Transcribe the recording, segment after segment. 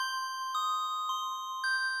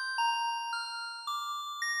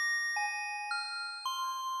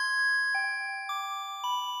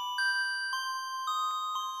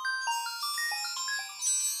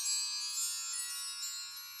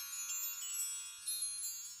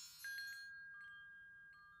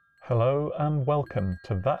Hello and welcome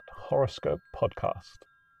to That Horoscope Podcast.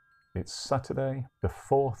 It's Saturday, the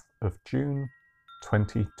 4th of June,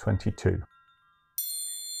 2022.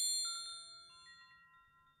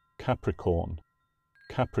 Capricorn.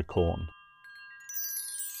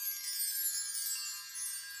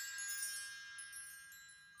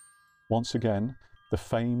 Once again, the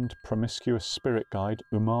famed promiscuous spirit guide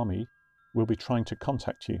Umami will be trying to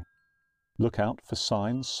contact you. Look out for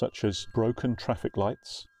signs such as broken traffic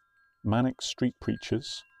lights, manic street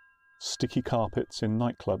preachers, sticky carpets in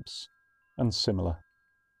nightclubs, and similar.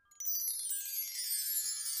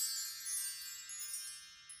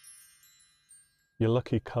 Your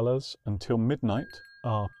lucky colours until midnight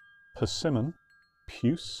are persimmon,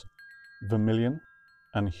 puce, vermilion,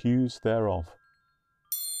 and hues thereof.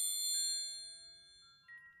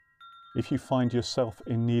 If you find yourself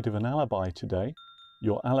in need of an alibi today,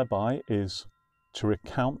 your alibi is to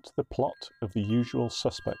recount the plot of The Usual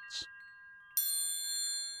Suspects.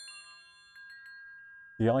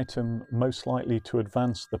 The item most likely to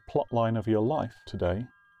advance the plotline of your life today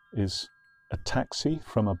is a taxi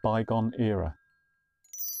from a bygone era.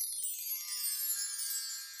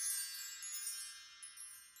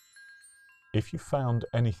 If you found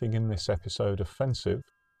anything in this episode offensive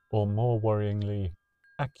or more worryingly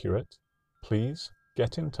accurate, please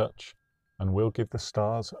get in touch and we'll give the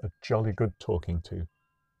stars a jolly good talking to.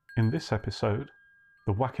 In this episode,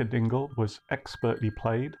 the Wackadingle was expertly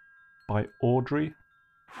played by Audrey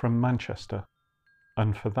from Manchester,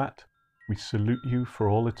 and for that we salute you for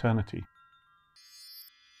all eternity.